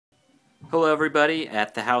Hello everybody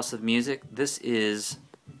at the House of Music. This is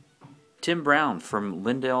Tim Brown from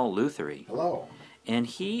Luthier. Hello. And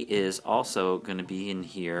he is also going to be in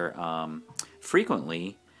here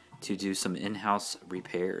frequently to do some in-house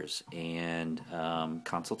repairs and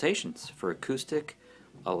consultations for acoustic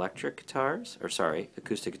guitars,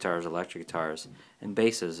 electric guitars, and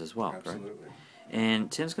basses as well. Absolutely. Correct? And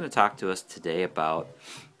Tim's going to talk to us today about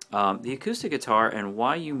the acoustic guitar and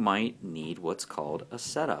why you might need what's called a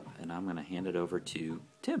setup. And I'm going to hand it over to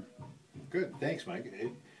Tim. Good, thanks, Mike.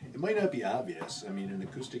 It might not be obvious. I mean, an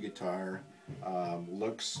acoustic guitar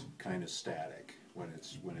looks kind of static when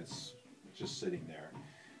it's just sitting there.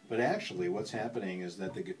 But actually, what's happening is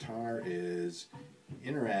that the guitar is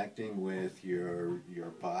interacting with your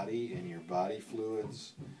body and your body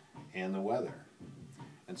fluids and the weather.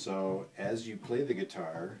 And so as you play the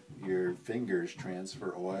guitar, your fingers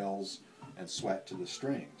transfer oils and sweat to the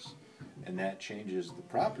strings. And that changes the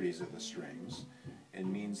properties of the strings and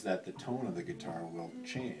means that the tone of the guitar will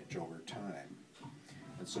change over time.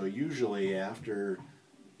 And so usually after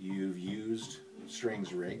you've used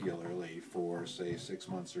strings regularly for, say, 6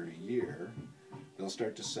 months or a year, they'll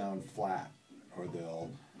start to sound flat, or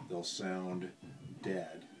they'll sound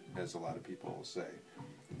dead, as a lot of people will say.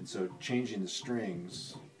 And so changing the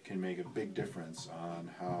strings can make a big difference on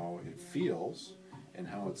how it feels and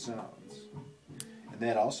how it sounds. And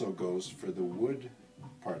that also goes for the wood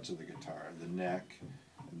parts of the guitar, the neck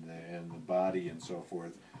and the body and so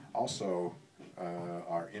forth. Also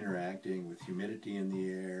are interacting with humidity in the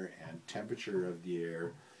air and temperature of the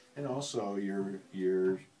air, and also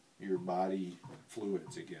your body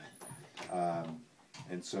fluids again.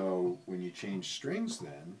 And so when you change strings,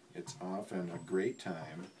 then it's often a great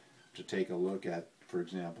time to take a look at, for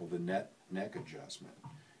example, the neck adjustment,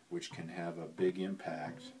 which can have a big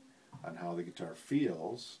impact on how the guitar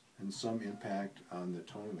feels and some impact on the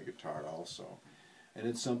tone of the guitar also. And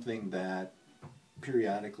it's something that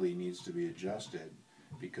periodically needs to be adjusted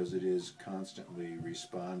because it is constantly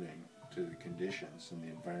responding to the conditions and the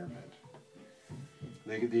environment.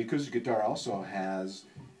 The acoustic guitar also has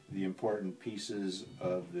the important pieces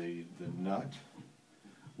of the nut,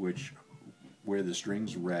 where the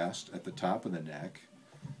strings rest at the top of the neck,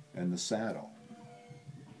 and the saddle.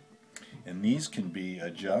 And these can be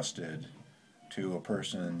adjusted to a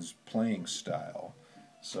person's playing style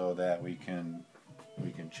so that we can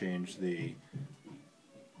change the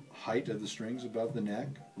height of the strings above the neck,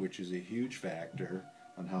 which is a huge factor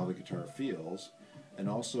on how the guitar feels, and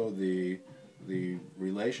also the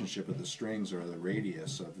relationship of the strings, or the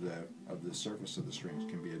radius of the surface of the strings,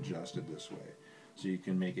 can be adjusted this way. So you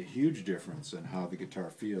can make a huge difference in how the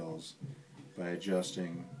guitar feels by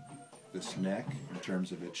adjusting this neck in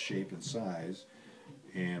terms of its shape and size,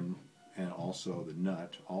 and also the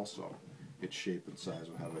nut, also its shape and size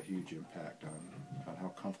will have a huge impact on how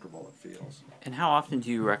comfortable it feels. And how often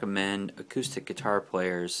do you recommend acoustic guitar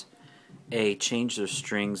players A, change their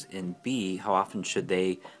strings, and B, how often should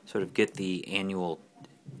they sort of get the annual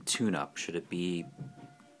tune-up? Should it be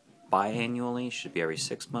biannually? Should it be every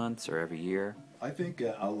 6 months or every year? I think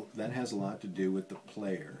that has a lot to do with the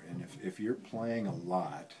player, and if you're playing a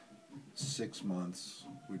lot, 6 months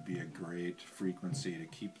would be a great frequency to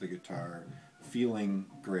keep the guitar feeling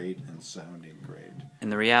great and sounding great.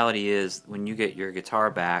 And the reality is, when you get your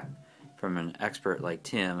guitar back from an expert like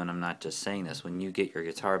Tim, and I'm not just saying this, when you get your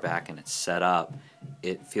guitar back and it's set up,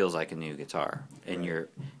 it feels like a new guitar, and Right.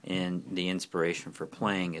 and the inspiration for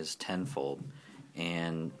playing is tenfold,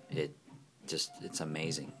 and it's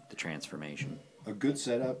amazing, the transformation. A good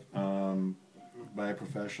setup by a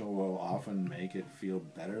professional will often make it feel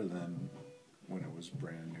better than when it was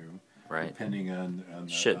brand new. Right. Depending on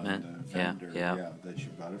the Shipment, on the vendor, yeah. that you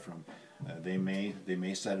bought it from. They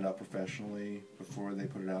may set it up professionally before they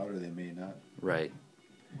put it out, or they may not. Right.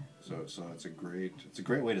 So it's a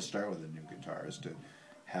great way to start with a new guitar, is to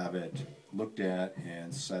have it looked at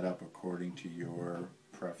and set up according to your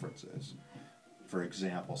preferences. For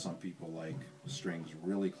example, some people like strings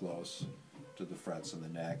really close to the frets of the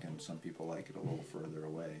neck, and some people like it a little further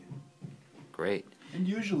away. Great. And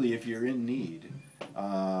usually, if you're in need,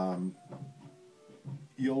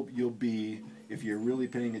 you'll be, if you're really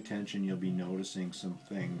paying attention, you'll be noticing some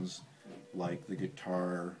things like the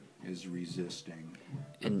guitar is resisting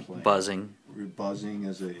And playing. buzzing. Buzzing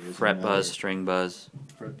is Fret another, buzz, string buzz.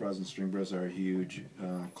 Fret buzz and string buzz are a huge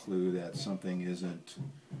clue that something isn't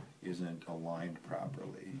aligned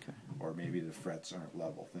properly, Okay. or maybe the frets aren't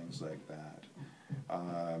level, things like that.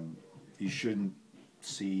 You shouldn't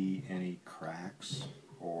see any cracks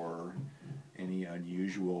or any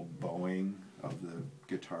unusual bowing of the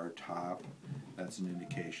guitar top. that's an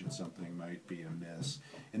indication something might be amiss.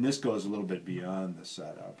 And this goes a little bit beyond the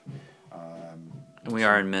setup. We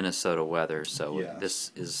are in Minnesota weather, so Yes.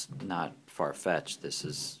 this is not far-fetched. This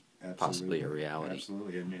is possibly a reality.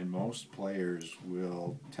 Absolutely, and most players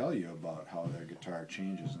will tell you about how their guitar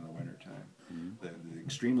changes in the wintertime. The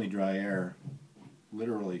extremely dry air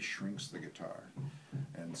literally shrinks the guitar,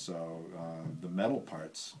 and so the metal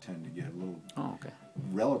parts tend to get a little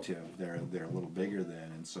relative. They're a little bigger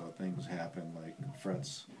then, and so things happen like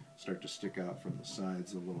frets start to stick out from the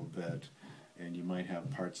sides a little bit, and you might have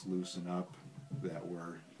parts loosen up that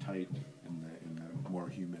were tight in the more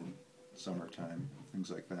humid summertime, things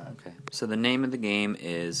like that. Okay, so the name of the game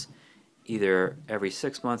is either every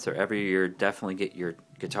 6 months or every year, definitely get your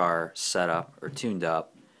guitar set up or tuned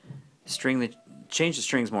up. Change the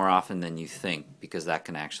strings more often than you think, because that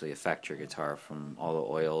can actually affect your guitar from all the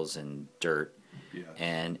oils and dirt. Yes.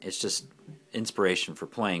 And it's just inspiration for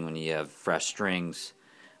playing. When you have fresh strings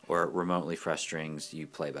or remotely fresh strings, you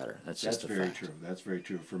play better. That's just a fact. That's very true. That's very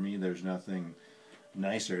true. For me, there's nothing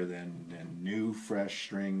nicer than new, fresh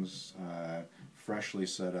strings, freshly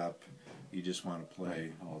set up. You just want to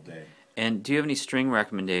play all day. And do you have any string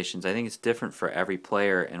recommendations? I think it's different for every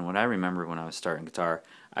player. And what I remember when I was starting guitar,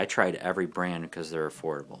 I tried every brand because they're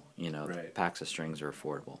affordable. You know, Right. packs of strings are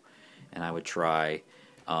affordable. And I would try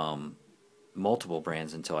multiple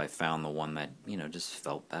brands until I found the one that, you know, just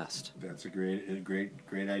felt best. That's a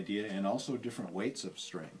great idea, and also different weights of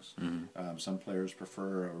strings. Some players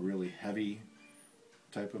prefer a really heavy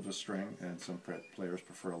type of a string, and some players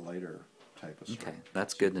prefer a lighter type of string. Okay,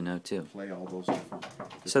 that's good to know too. Play all those different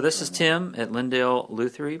So this is string Tim at Lindale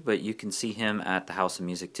Luthier, but you can see him at the House of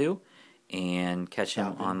Music too, and catch him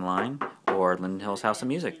Stop in. online or Linden Hills House of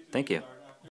Music. Thank you.